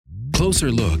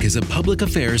Closer Look is a public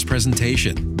affairs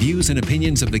presentation. Views and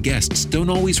opinions of the guests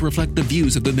don't always reflect the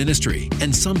views of the ministry,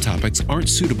 and some topics aren't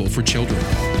suitable for children.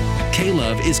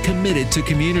 K-Love is committed to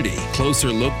community. Closer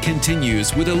Look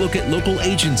continues with a look at local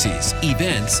agencies,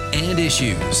 events, and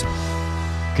issues.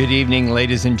 Good evening,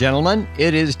 ladies and gentlemen.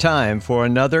 It is time for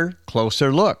another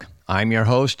Closer Look. I'm your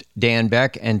host, Dan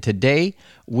Beck, and today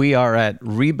we are at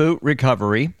Reboot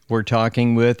Recovery. We're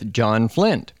talking with John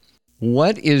Flint.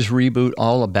 What is Reboot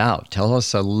all about? Tell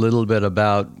us a little bit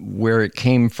about where it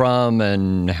came from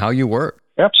and how you work.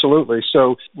 Absolutely.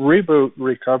 So Reboot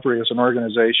Recovery is an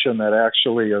organization that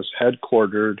actually is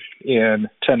headquartered in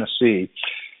Tennessee.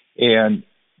 And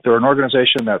they're an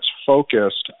organization that's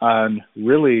focused on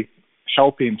really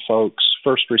helping folks,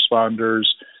 first responders,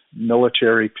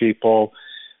 military people,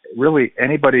 really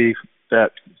anybody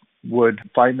that would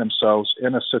find themselves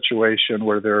in a situation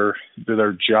where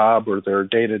their job or their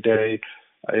day-to-day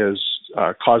is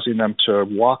causing them to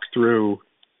walk through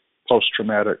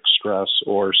post-traumatic stress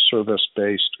or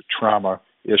service-based trauma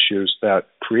issues that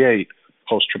create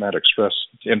post-traumatic stress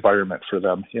environment for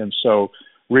them. And so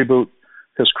Reboot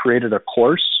has created a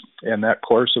course, and that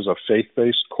course is a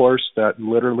faith-based course that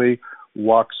literally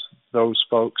walks those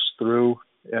folks through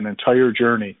an entire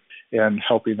journey and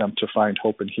helping them to find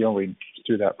hope and healing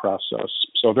through that process.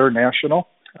 So they're national.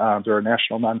 They're a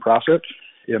national nonprofit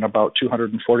in about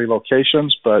 240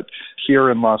 locations. But here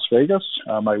in Las Vegas,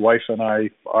 my wife and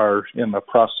I are in the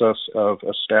process of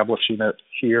establishing it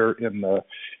here in the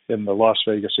Las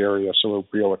Vegas area. So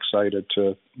we're real excited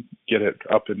to get it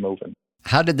up and moving.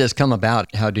 How did this come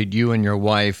about? How did you and your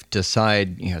wife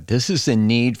decide, this is a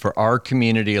need for our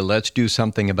community, let's do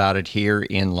something about it here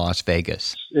in Las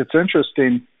Vegas? It's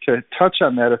interesting to touch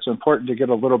on that. It's important to get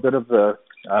a little bit of the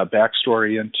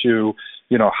backstory into,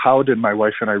 how did my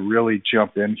wife and I really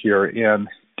jump in here? And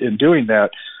in doing that,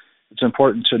 it's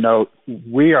important to note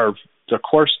the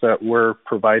course that we're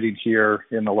providing here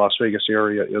in the Las Vegas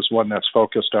area is one that's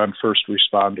focused on first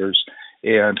responders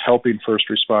and helping first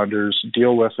responders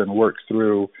deal with and work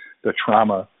through the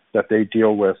trauma that they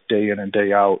deal with day in and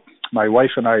day out. My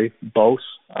wife and I both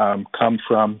come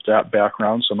from that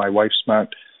background. So my wife spent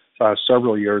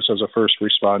several years as a first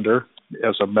responder,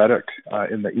 as a medic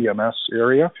in the EMS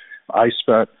area. I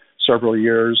spent several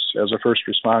years as a first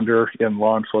responder in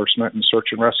law enforcement and search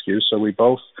and rescue. So we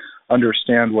both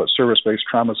understand what service-based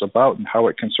trauma is about and how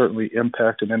it can certainly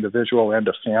impact an individual and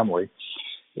a family.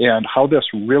 And how this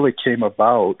really came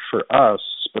about for us,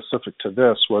 specific to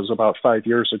this, was about 5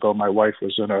 years ago. My wife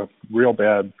was in a real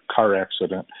bad car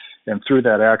accident. And through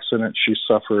that accident, she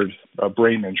suffered a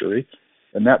brain injury.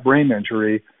 And that brain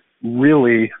injury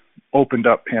really opened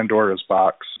up Pandora's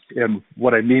box. And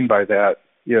what I mean by that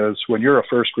is when you're a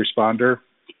first responder,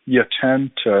 you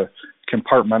tend to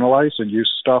compartmentalize and you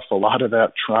stuff a lot of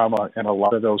that trauma and a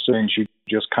lot of those things you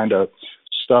just kind of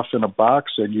stuff in a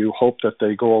box and you hope that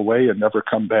they go away and never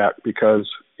come back, because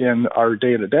in our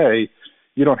day-to-day,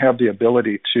 you don't have the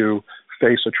ability to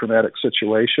face a traumatic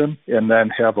situation and then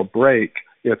have a break.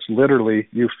 It's literally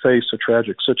you face a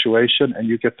tragic situation and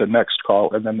you get the next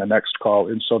call and then the next call.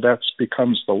 And so that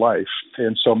becomes the life.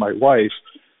 And so my wife,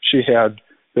 she had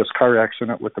this car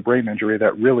accident with the brain injury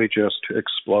that really just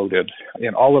exploded.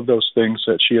 And all of those things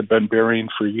that she had been burying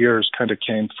for years kind of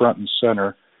came front and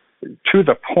center, to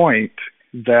the point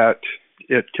that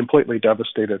it completely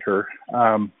devastated her.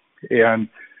 And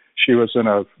she was in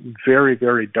a very,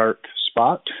 very dark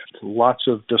spot, lots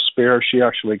of despair. She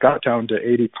actually got down to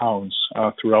 80 pounds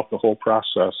throughout the whole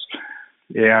process.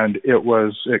 And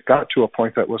it got to a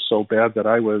point that was so bad that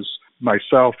I was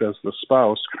myself as the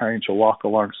spouse trying to walk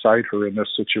alongside her in this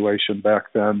situation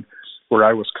back then, where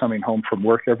I was coming home from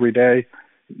work every day,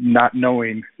 not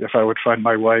knowing if I would find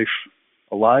my wife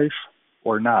alive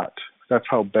or not. That's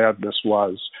how bad this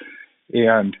was.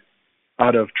 And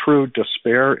out of true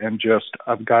despair and just,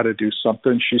 I've got to do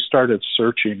something, she started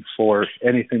searching for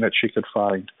anything that she could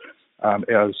find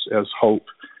as hope,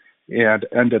 and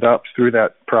ended up through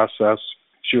that process.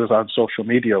 She was on social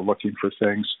media looking for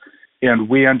things. And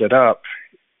we ended up,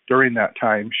 during that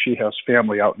time, she has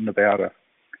family out in Nevada.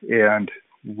 And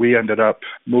we ended up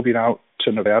moving out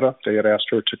to Nevada. They had asked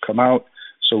her to come out,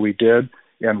 so we did.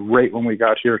 And right when we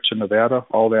got here to Nevada,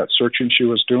 all that searching she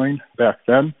was doing back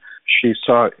then, she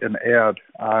saw an ad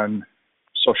on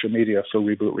social media for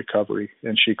Reboot Recovery,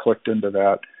 and she clicked into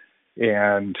that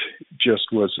and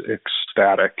just was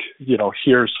ecstatic.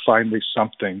 Here's finally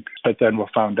something. But then we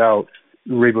found out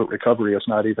Reboot Recovery is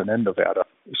not even in Nevada.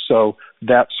 So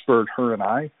that spurred her and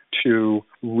I to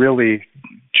really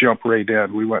jump right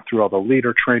in. We went through all the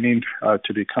leader training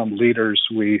to become leaders.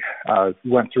 We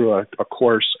went through a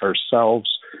course ourselves,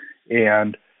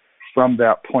 and from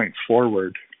that point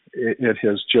forward, it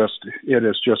has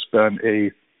just been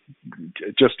a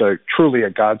truly a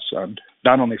godsend,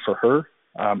 not only for her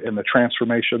in the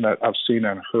transformation that I've seen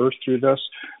in her through this,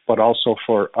 but also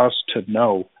for us to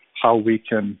know how we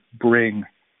can bring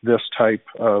this type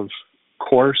of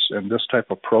course and this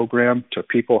type of program to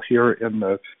people here in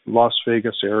the Las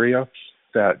Vegas area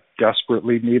that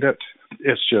desperately need it.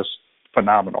 It's just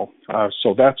phenomenal.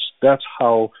 So that's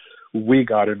how we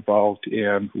got involved,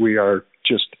 and we are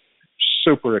just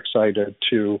super excited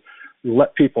to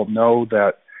let people know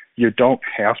that you don't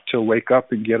have to wake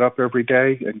up and get up every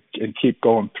day and keep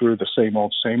going through the same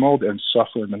old and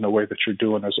suffering in the way that you're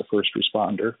doing as a first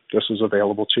responder. This is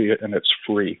available to you, and it's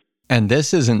free. And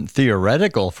this isn't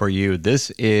theoretical for you.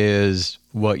 This is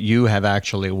what you have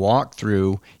actually walked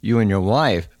through, you and your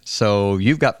wife. So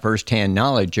you've got firsthand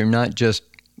knowledge. You're not just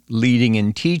leading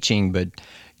and teaching, but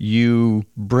you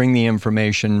bring the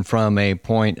information from a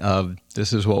point of,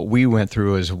 this is what we went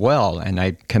through as well. And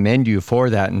I commend you for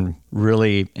that, and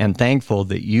really am thankful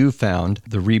that you found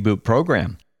the Reboot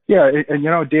program. Yeah, and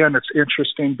Dan, it's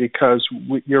interesting because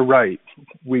you're right.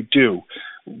 We do.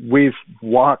 We've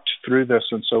walked through this,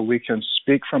 and so we can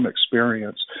speak from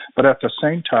experience. But at the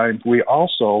same time, we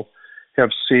also have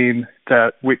seen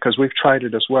that, because we've tried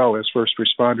it as well as first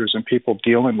responders and people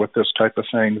dealing with this type of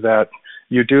thing, that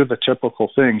you do the typical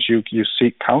things. You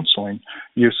seek counseling,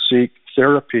 you seek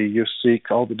therapy, you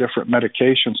seek all the different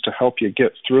medications to help you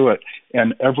get through it.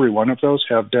 And every one of those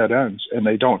have dead ends, and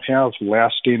they don't have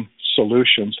lasting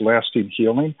solutions, lasting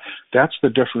healing. That's the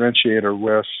differentiator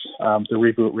with the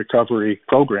Reboot Recovery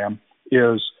program.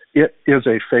 It is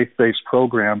a faith-based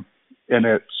program, and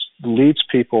it leads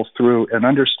people through an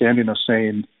understanding of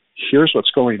saying, here's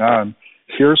what's going on,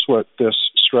 here's what this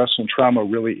stress and trauma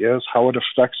really is, how it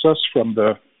affects us from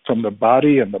the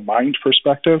body and the mind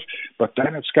perspective. But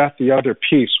then it's got the other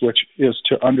piece, which is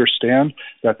to understand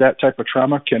that type of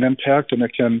trauma can impact and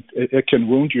it can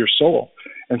wound your soul.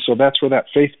 And so that's where that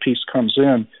faith piece comes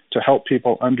in, to help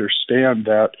people understand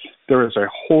that there is a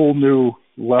whole new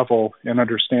level and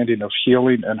understanding of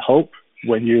healing and hope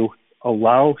when you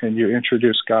allow and you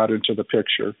introduce God into the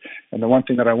picture. And the one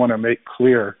thing that I want to make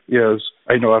clear is,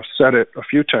 I know I've said it a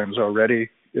few times already,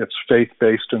 it's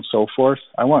faith-based and so forth.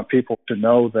 I want people to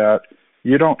know that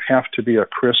you don't have to be a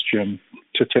Christian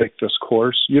to take this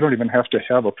course. You don't even have to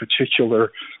have a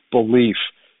particular belief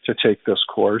to take this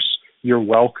course. You're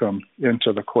welcome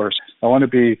into the course. I want to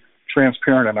be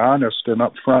transparent and honest and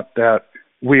upfront that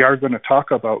we are going to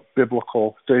talk about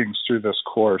biblical things through this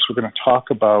course. We're going to talk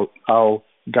about how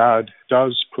God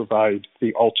does provide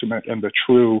the ultimate and the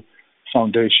true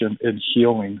foundation in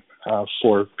healing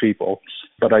for people.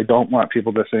 But I don't want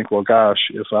people to think, well, gosh,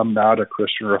 if I'm not a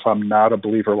Christian or if I'm not a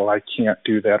believer, well, I can't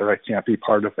do that or I can't be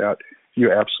part of that.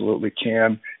 You absolutely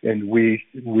can, and we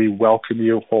welcome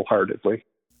you wholeheartedly.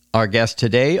 Our guest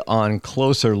today on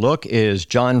Closer Look is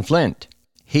John Flint.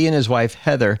 He and his wife,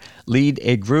 Heather, lead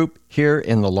a group here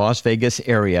in the Las Vegas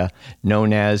area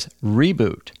known as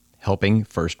Reboot, helping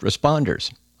first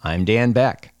responders. I'm Dan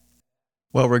Beck.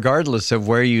 Well, regardless of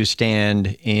where you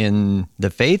stand in the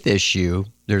faith issue,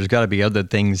 there's got to be other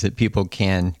things that people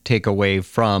can take away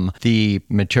from the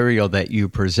material that you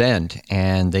present,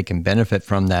 and they can benefit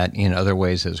from that in other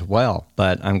ways as well.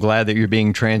 But I'm glad that you're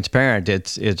being transparent.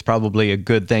 It's probably a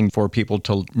good thing for people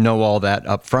to know all that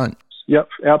up front. Yep,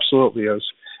 absolutely is.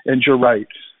 And you're right.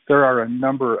 There are a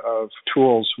number of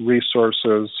tools,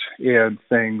 resources, and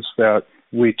things that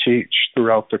we teach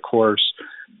throughout the course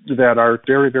that are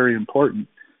very, very important,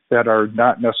 that are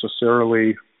not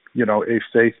necessarily, a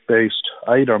faith-based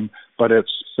item, but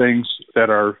it's things that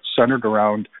are centered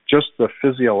around just the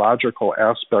physiological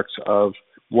aspects of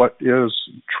what is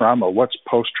trauma, what's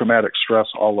post-traumatic stress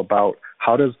all about,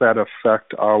 how does that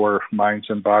affect our minds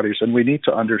and bodies, and we need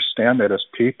to understand that as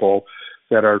people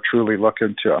that are truly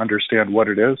looking to understand what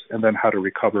it is and then how to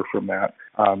recover from that.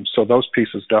 So those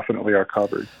pieces definitely are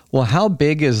covered. Well, how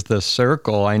big is the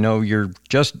circle? I know you're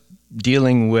just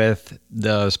dealing with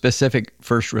the specific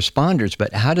first responders,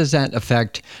 but how does that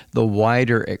affect the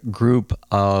wider group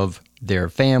of their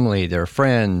family, their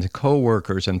friends,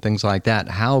 coworkers, and things like that?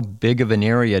 How big of an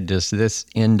area does this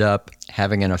end up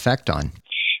having an effect on?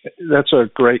 That's a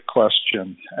great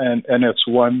question, and it's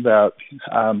one that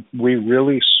we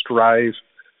really strive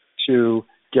to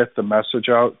get the message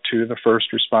out to the first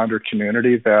responder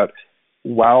community that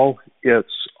while it's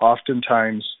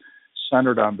oftentimes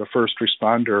centered on the first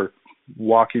responder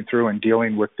walking through and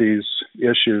dealing with these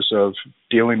issues of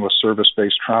dealing with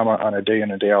service-based trauma on a day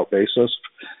in and day out basis,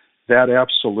 that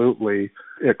absolutely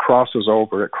it crosses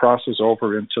over. It crosses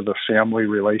over into the family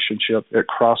relationship. It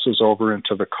crosses over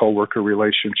into the coworker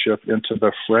relationship, into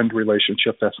the friend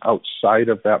relationship that's outside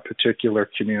of that particular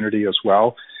community as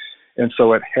well. And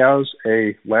so it has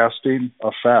a lasting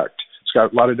effect. It's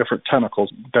got a lot of different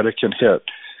tentacles that it can hit.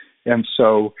 And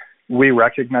so we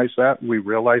recognize that, we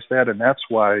realize that, and that's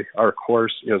why our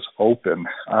course is open.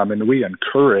 And we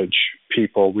encourage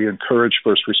people, we encourage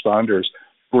first responders,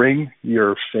 bring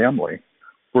your family,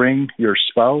 bring your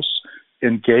spouse,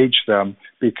 engage them,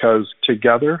 because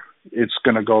together it's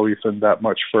going to go even that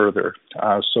much further.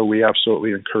 So we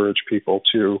absolutely encourage people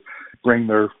to bring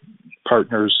their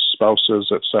partners,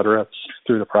 spouses, et cetera,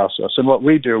 through the process. And what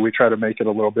we do, we try to make it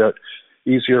a little bit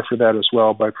easier for that as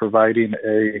well by providing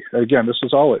again, this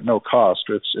is all at no cost.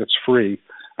 It's free,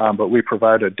 but we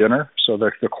provide a dinner. So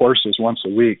the course is once a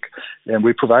week, and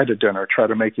we provide a dinner, try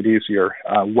to make it easier.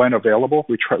 When available,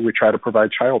 we try to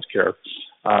provide childcare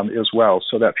as well,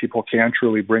 so that people can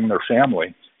truly bring their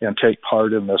family and take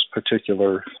part in this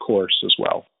particular course as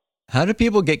well. How do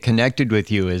people get connected with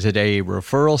you? Is it a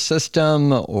referral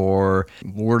system or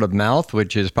word of mouth,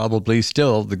 which is probably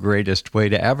still the greatest way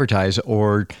to advertise,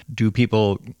 or do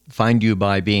people find you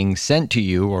by being sent to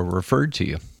you or referred to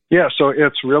you? Yeah, so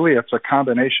it's a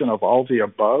combination of all the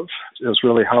above is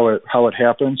really how it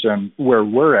happens. And where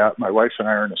we're at, my wife and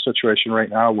I are in a situation right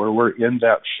now where we're in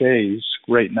that phase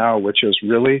right now, which is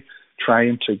really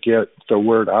trying to get the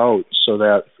word out so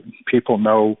that people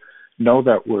know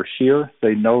that we're here.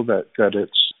 They know that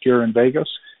it's here in Vegas.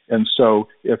 And so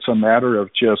it's a matter of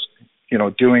just,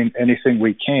 doing anything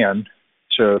we can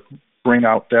to bring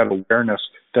out that awareness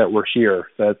that we're here,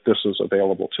 that this is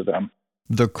available to them.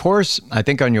 The course, I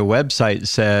think on your website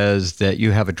says that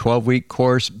you have a 12-week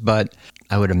course, but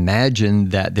I would imagine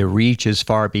that the reach is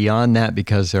far beyond that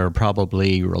because there are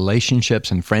probably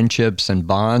relationships and friendships and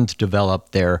bonds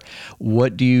developed there.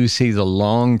 What do you see the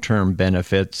long-term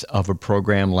benefits of a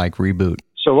program like Reboot?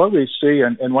 So what we see,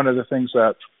 and one of the things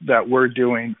that we're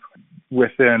doing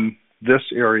within this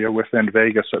area, within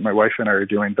Vegas, that my wife and I are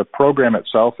doing, the program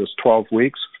itself is 12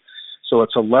 weeks. So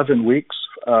it's 11 weeks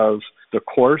of the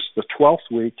course. The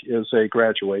 12th week is a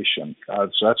graduation. So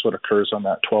that's what occurs on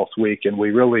that 12th week. And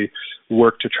we really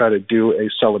work to try to do a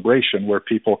celebration where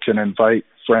people can invite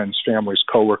friends, families,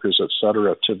 coworkers, et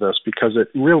cetera, to this, because it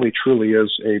really, truly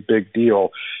is a big deal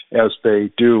as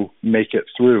they do make it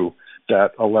through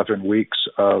that 11 weeks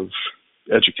of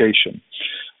education.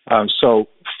 So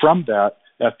from that,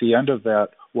 at the end of that,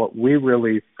 what we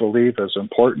really believe is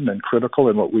important and critical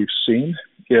and what we've seen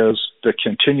is the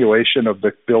continuation of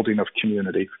the building of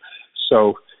community.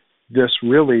 So this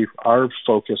really, our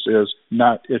focus is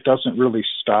not, it doesn't really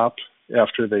stop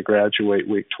after they graduate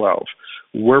week 12.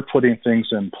 We're putting things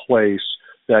in place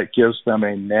that gives them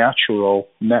a natural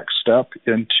next step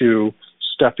into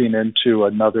stepping into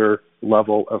another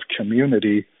level of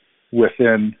community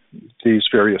within these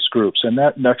various groups. And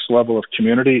that next level of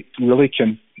community really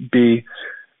can be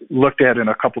looked at in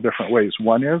a couple different ways.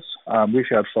 One is we've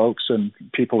had folks and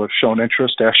people have shown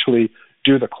interest to actually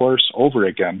do the course over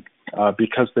again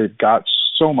because they've got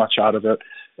so much out of it,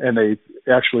 and they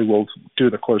actually will do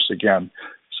the course again.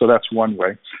 So that's one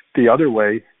way. The other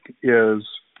way is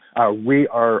we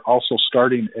are also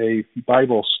starting a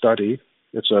Bible study.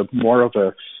 It's more of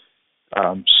a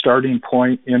starting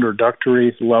point,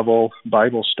 introductory level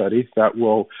Bible study that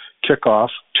will kick off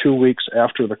 2 weeks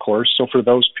after the course. So for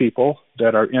those people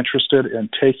that are interested in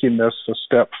taking this a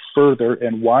step further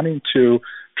and wanting to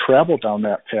travel down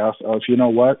that path of,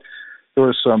 there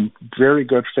are some very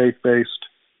good faith-based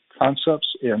concepts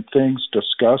and things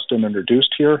discussed and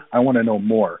introduced here. I want to know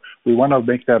more. We want to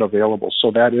make that available. So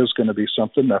that is going to be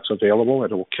something that's available.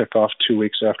 It will kick off 2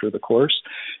 weeks after the course.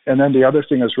 And then the other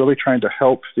thing is really trying to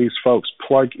help these folks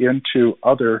plug into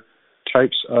other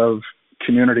types of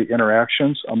community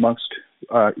interactions amongst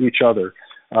each other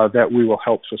that we will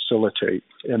help facilitate,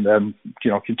 and then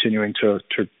continuing to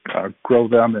grow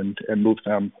them and move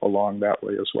them along that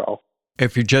way as well.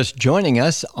 If you're just joining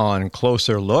us on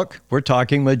Closer Look, we're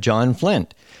talking with John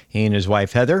Flint. He and his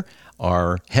wife Heather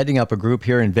are heading up a group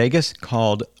here in Vegas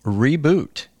called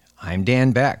Reboot. I'm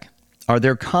Dan Beck. Are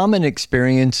there common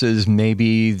experiences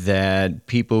maybe that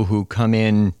people who come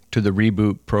in to the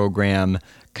Reboot program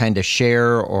kind of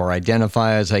share or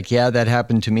identify as like, yeah, that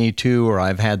happened to me too, or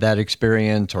I've had that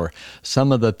experience, or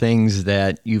some of the things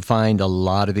that you find a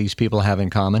lot of these people have in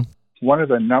common? One of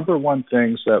the number one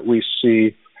things that we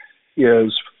see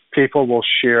is people will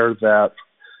share that,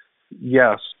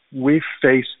 yes, we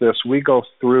face this, we go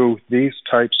through these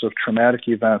types of traumatic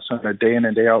events on a day in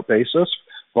and day out basis,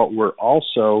 but we're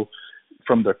also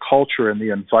from the culture and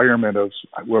the environment of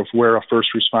where a first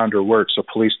responder works, a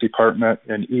police department,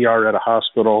 an ER at a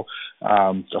hospital,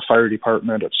 a fire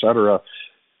department, et cetera,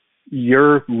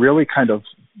 you're really kind of,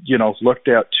 looked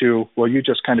at to, well, you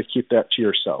just kind of keep that to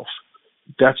yourself.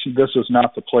 This is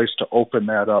not the place to open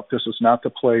that up. This is not the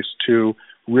place to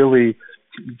really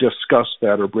discuss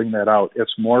that or bring that out.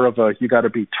 It's more of you got to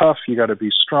be tough, you got to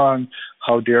be strong.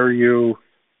 How dare you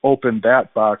open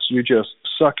that box? You just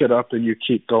suck it up and you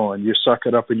keep going. You suck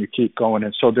it up and you keep going.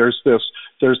 And so there's this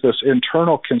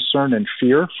internal concern and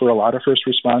fear for a lot of first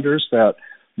responders that,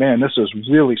 man, this is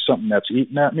really something that's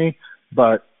eating at me,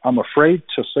 but I'm afraid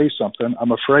to say something.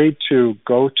 I'm afraid to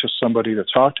go to somebody to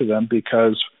talk to them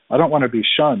because I don't want to be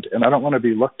shunned and I don't want to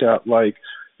be looked at like,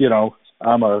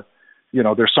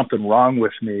 there's something wrong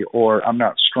with me or I'm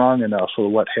not strong enough or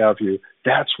what have you.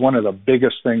 That's one of the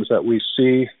biggest things that we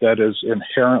see that is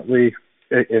inherently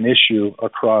an issue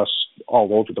across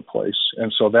all over the place.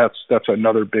 And so that's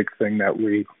another big thing that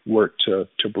we work to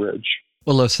bridge.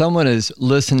 Well, if someone is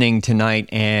listening tonight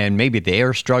and maybe they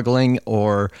are struggling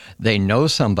or they know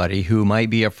somebody who might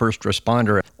be a first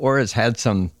responder or has had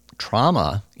some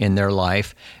trauma in their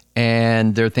life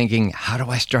and they're thinking, how do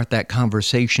I start that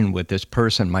conversation with this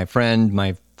person, my friend,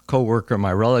 my coworker,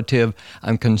 my relative?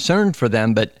 I'm concerned for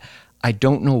them, but I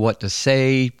don't know what to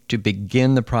say to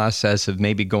begin the process of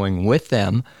maybe going with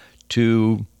them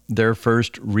to their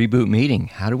first reboot meeting.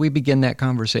 How do we begin that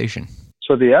conversation?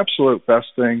 So the absolute best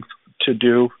thing to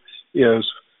do is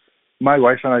my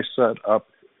wife and I set up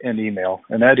an email,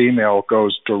 and that email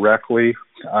goes directly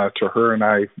to her and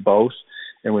I both,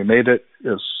 and we made it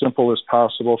as simple as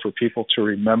possible for people to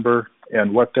remember.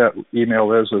 And what that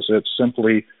email is it's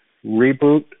simply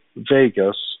Reboot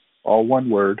Vegas, all one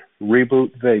word,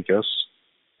 Reboot Vegas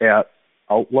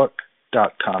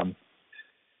 @outlook.com.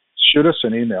 Shoot us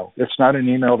an email. It's not an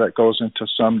email that goes into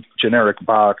some generic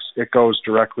box. It goes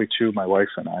directly to my wife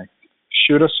and I.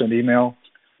 Shoot us an email.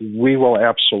 We will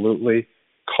absolutely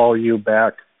call you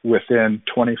back within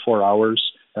 24 hours,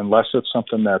 unless it's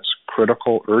something that's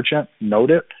critical, urgent,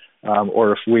 note it.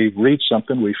 Or if we read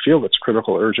something we feel it's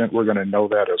critical, urgent, we're going to know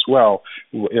that as well.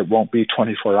 It won't be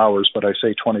 24 hours, but I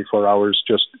say 24 hours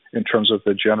just in terms of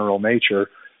the general nature.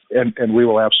 And we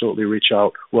will absolutely reach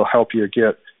out. We'll help you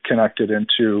get connected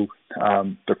into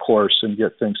the course and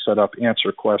get things set up,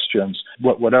 answer questions,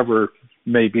 whatever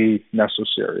may be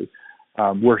necessary.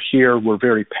 We're here. We're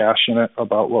very passionate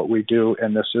about what we do.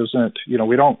 And this isn't,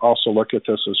 we don't also look at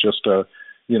this as just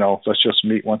let's just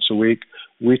meet once a week.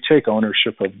 We take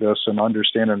ownership of this and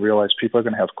understand and realize people are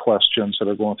going to have questions that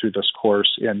are going through this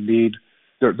course and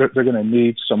they're going to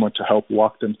need someone to help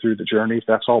walk them through the journey.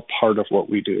 That's all part of what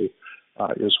we do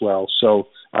as well. So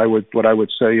what I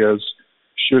would say is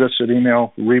shoot us an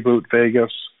email,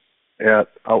 rebootvegas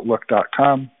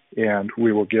 @outlook.com, and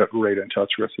we will get right in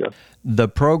touch with you. The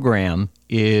program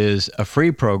is a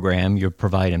free program. You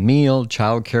provide a meal,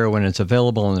 childcare when it's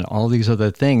available, and all these other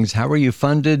things. How are you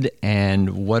funded,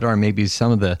 and what are maybe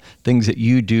some of the things that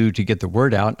you do to get the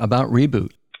word out about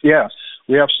Reboot? Yeah,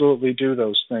 we absolutely do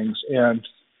those things. And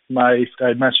I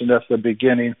mentioned at the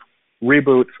beginning,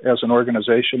 Reboot as an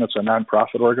organization, it's a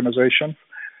nonprofit organization.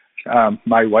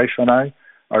 My wife and I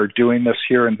are doing this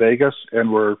here in Vegas,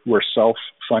 and we're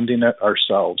self-funding it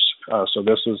ourselves. So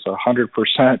this is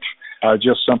 100%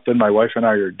 just something my wife and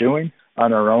I are doing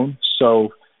on our own.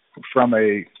 So from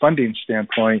a funding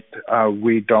standpoint,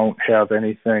 we don't have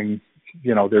anything,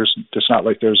 it's not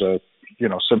like there's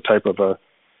some type of a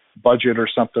budget or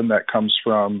something that comes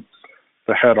from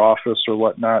the head office or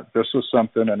whatnot. This is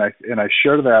something, and I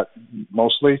share that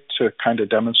mostly to kind of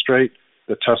demonstrate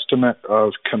the testament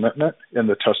of commitment and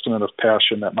the testament of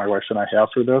passion that my wife and I have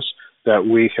for this, that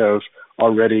we have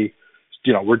already,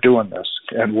 we're doing this,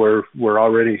 and we're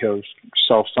already have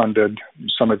self-funded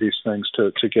some of these things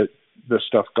to get this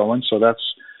stuff going. So that's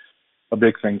a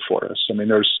big thing for us. I mean,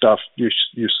 there's stuff, you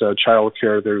said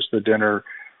childcare, there's the dinner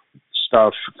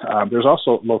stuff. There's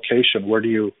also location. Where do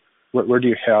you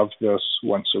have this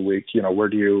once a week? Where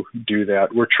do you do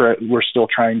that? We're still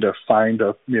trying to find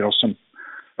a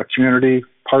community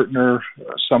partner,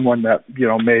 someone that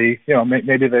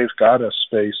maybe they've got a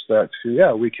space that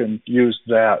we can use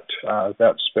that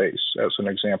space as an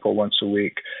example once a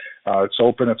week. It's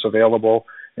open, it's available,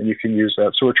 and you can use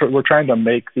that. So we're trying to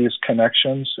make these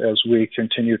connections as we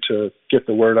continue to get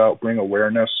the word out, bring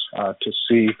awareness to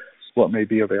see what may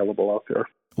be available out there.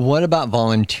 What about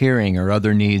volunteering or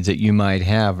other needs that you might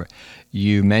have?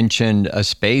 You mentioned a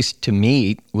space to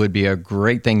meet would be a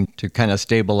great thing to kind of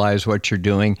stabilize what you're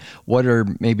doing. What are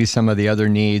maybe some of the other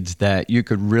needs that you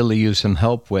could really use some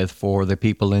help with for the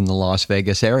people in the Las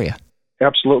Vegas area?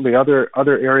 Absolutely. Other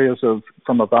areas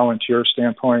from a volunteer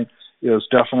standpoint is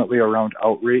definitely around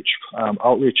outreach.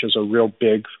 Outreach is a real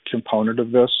big component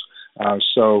of this.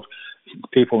 So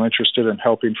people interested in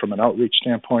helping from an outreach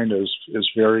standpoint is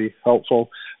very helpful.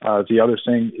 The other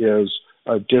thing is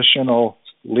additional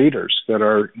leaders that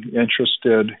are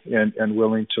interested and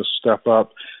willing to step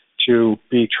up to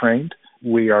be trained.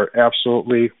 We are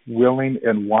absolutely willing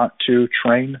and want to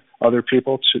train other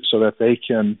people so that they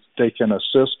can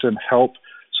assist and help,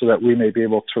 so that we may be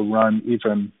able to run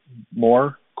even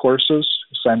more courses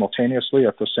simultaneously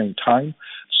at the same time.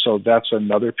 So that's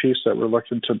another piece that we're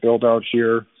looking to build out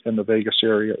here in the Vegas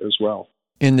area as well.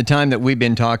 In the time that we've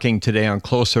been talking today on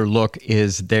Closer Look,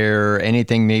 is there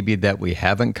anything maybe that we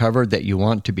haven't covered that you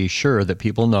want to be sure that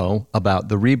people know about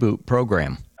the Reboot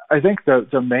program? I think that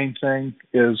the main thing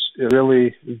is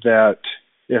really that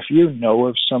if you know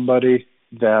of somebody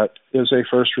that is a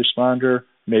first responder,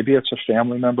 maybe it's a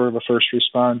family member of a first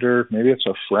responder, maybe it's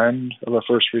a friend of a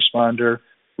first responder,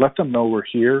 let them know we're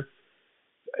here.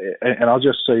 And I'll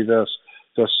just say this,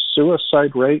 the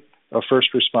suicide rate of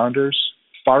first responders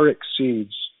far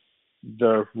exceeds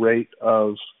the rate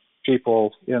of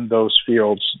people in those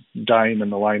fields dying in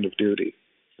the line of duty.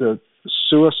 The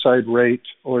suicide rate,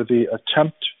 or the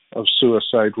attempt of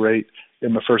suicide rate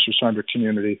in the first responder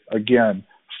community, again,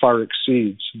 far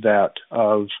exceeds that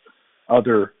of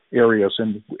other areas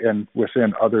and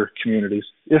within other communities.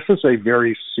 This is a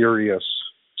very serious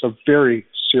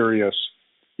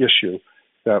issue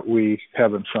that we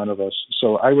have in front of us.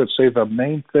 So I would say the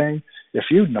main thing,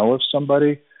 if you know of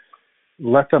somebody,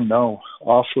 let them know,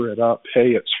 offer it up.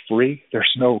 Hey, it's free.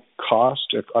 There's no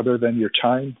cost other than your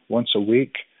time once a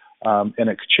week, and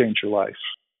it could change your life.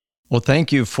 Well,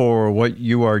 thank you for what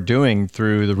you are doing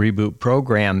through the Reboot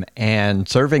program and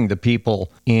serving the people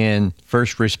in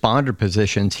first responder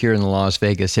positions here in the Las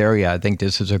Vegas area. I think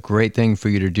this is a great thing for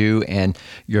you to do, and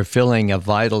you're filling a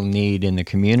vital need in the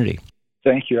community.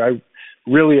 Thank you. I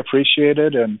really appreciate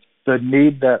it. And the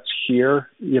need that's here,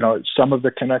 some of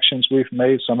the connections we've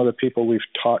made, some of the people we've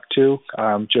talked to,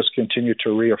 just continue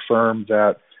to reaffirm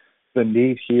that the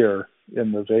need here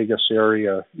in the Vegas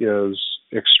area is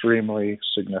extremely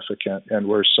significant, and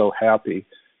we're so happy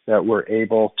that we're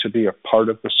able to be a part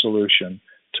of the solution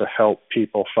to help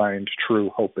people find true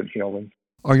hope and healing.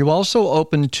 Are you also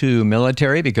open to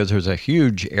military? Because there's a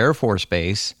huge Air Force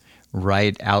base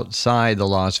right outside the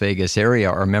Las Vegas area.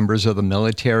 Are members of the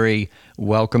military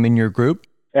welcome in your group?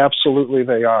 Absolutely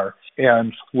they are.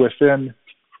 And within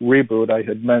Reboot, I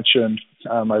had mentioned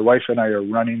my wife and I are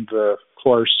running the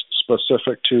course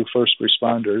specific to first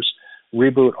responders.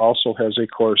 Reboot also has a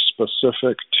course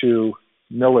specific to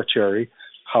military.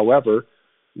 However,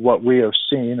 what we have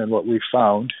seen and what we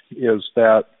found is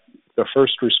that the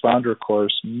first responder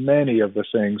course, many of the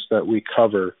things that we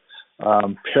cover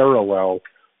parallel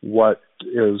what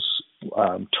is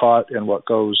taught and what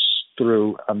goes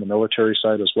through on the military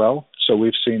side as well. So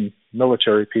we've seen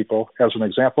military people. As an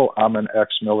example, I'm an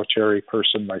ex-military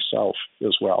person myself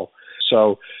as well.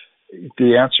 So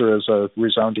the answer is a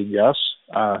resounding yes.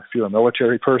 If you're a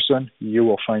military person, you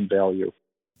will find value.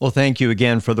 Well, thank you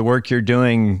again for the work you're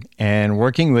doing and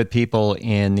working with people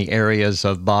in the areas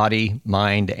of body,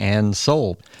 mind, and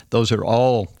soul. Those are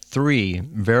all three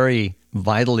very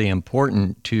vitally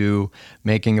important to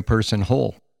making a person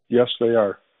whole. Yes, they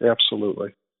are.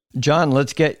 Absolutely. John,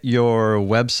 let's get your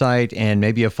website and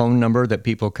maybe a phone number that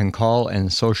people can call,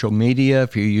 and social media,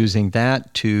 if you're using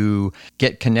that, to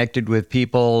get connected with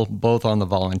people both on the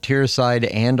volunteer side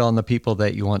and on the people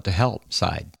that you want to help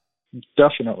side.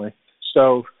 Definitely.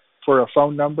 So for a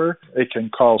phone number, they can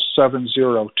call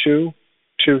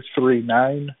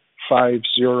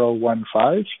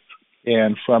 702-239-5015.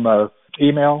 And from an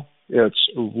email, it's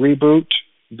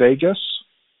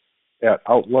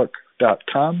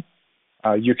rebootvegas@outlook.com.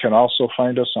 You can also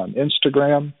find us on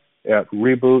Instagram at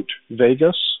Reboot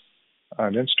Vegas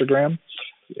on Instagram.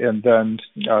 And then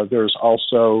there's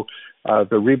also the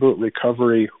Reboot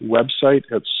Recovery website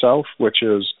itself, which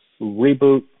is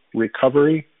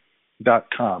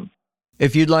rebootrecovery.com.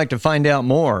 If you'd like to find out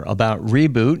more about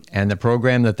Reboot and the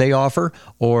program that they offer,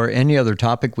 or any other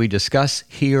topic we discuss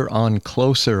here on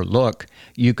Closer Look,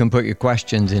 you can put your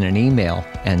questions in an email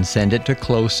and send it to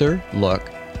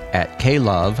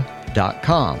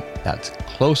closerlook@klove.com. That's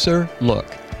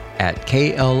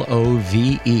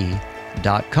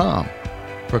closerlook@klove.com.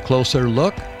 For Closer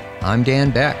Look, I'm Dan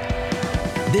Beck.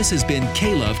 This has been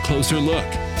K-Love Closer Look.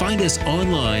 Find us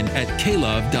online at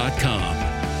klove.com.